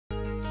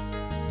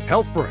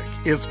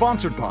HealthBreak is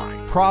sponsored by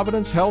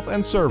Providence Health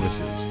and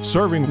Services,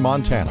 serving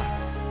Montana.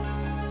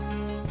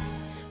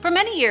 For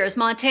many years,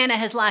 Montana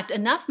has lacked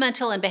enough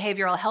mental and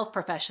behavioral health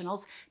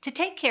professionals to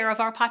take care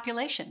of our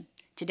population.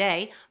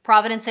 Today,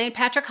 Providence St.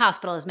 Patrick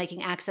Hospital is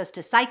making access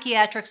to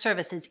psychiatric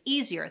services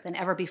easier than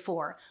ever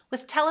before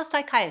with Tele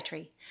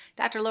Psychiatry.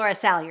 Dr. Laura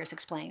Salyers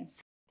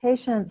explains.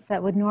 Patients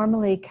that would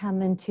normally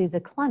come into the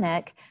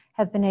clinic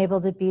have been able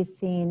to be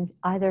seen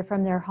either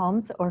from their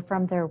homes or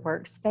from their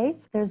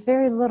workspace. There's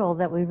very little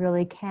that we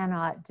really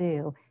cannot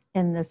do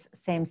in this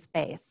same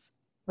space.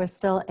 We're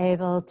still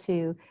able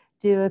to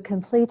do a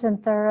complete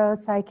and thorough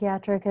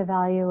psychiatric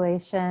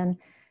evaluation,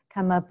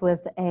 come up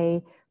with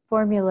a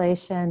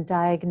formulation,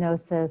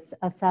 diagnosis,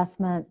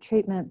 assessment,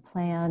 treatment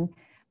plan,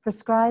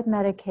 prescribe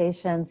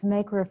medications,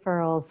 make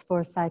referrals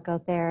for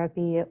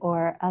psychotherapy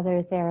or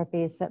other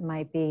therapies that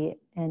might be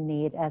in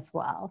need as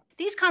well.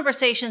 These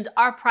conversations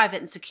are private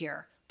and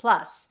secure.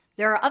 Plus,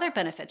 there are other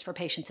benefits for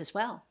patients as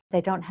well.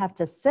 They don't have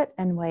to sit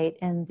and wait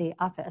in the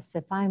office.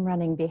 If I'm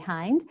running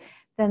behind,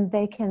 then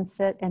they can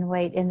sit and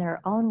wait in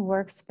their own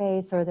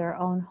workspace or their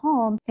own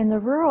home. In the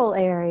rural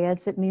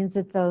areas, it means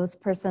that those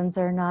persons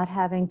are not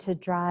having to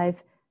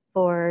drive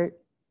for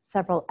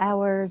several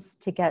hours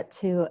to get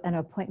to an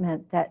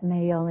appointment that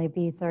may only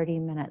be 30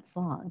 minutes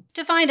long.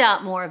 To find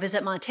out more,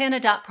 visit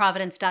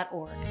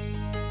montana.providence.org.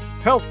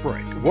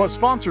 HealthBreak was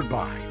sponsored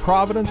by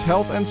Providence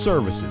Health and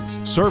Services,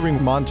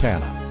 serving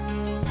Montana.